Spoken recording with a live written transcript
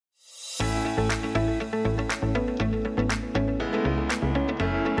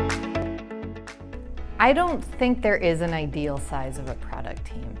I don't think there is an ideal size of a product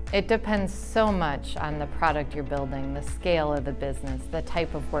team. It depends so much on the product you're building, the scale of the business, the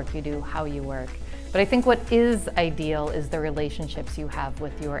type of work you do, how you work. But I think what is ideal is the relationships you have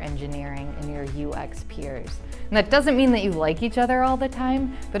with your engineering and your UX peers. And that doesn't mean that you like each other all the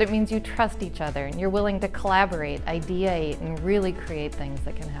time, but it means you trust each other and you're willing to collaborate, ideate, and really create things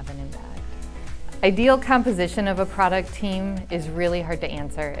that can have an impact. Ideal composition of a product team is really hard to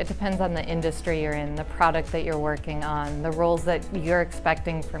answer. It depends on the industry you're in, the product that you're working on, the roles that you're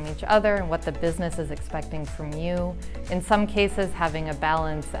expecting from each other, and what the business is expecting from you. In some cases, having a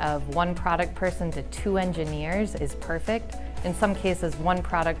balance of one product person to 2 engineers is perfect. In some cases, 1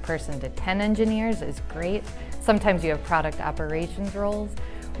 product person to 10 engineers is great. Sometimes you have product operations roles.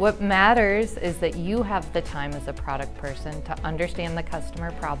 What matters is that you have the time as a product person to understand the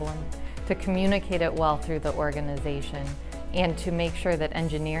customer problem, to communicate it well through the organization, and to make sure that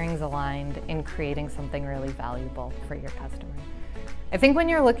engineering's aligned in creating something really valuable for your customer. I think when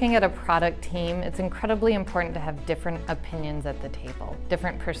you're looking at a product team, it's incredibly important to have different opinions at the table,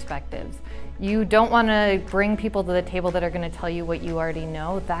 different perspectives. You don't want to bring people to the table that are going to tell you what you already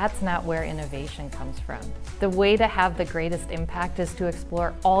know. That's not where innovation comes from. The way to have the greatest impact is to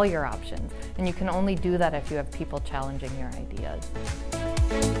explore all your options, and you can only do that if you have people challenging your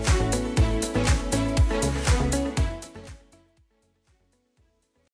ideas.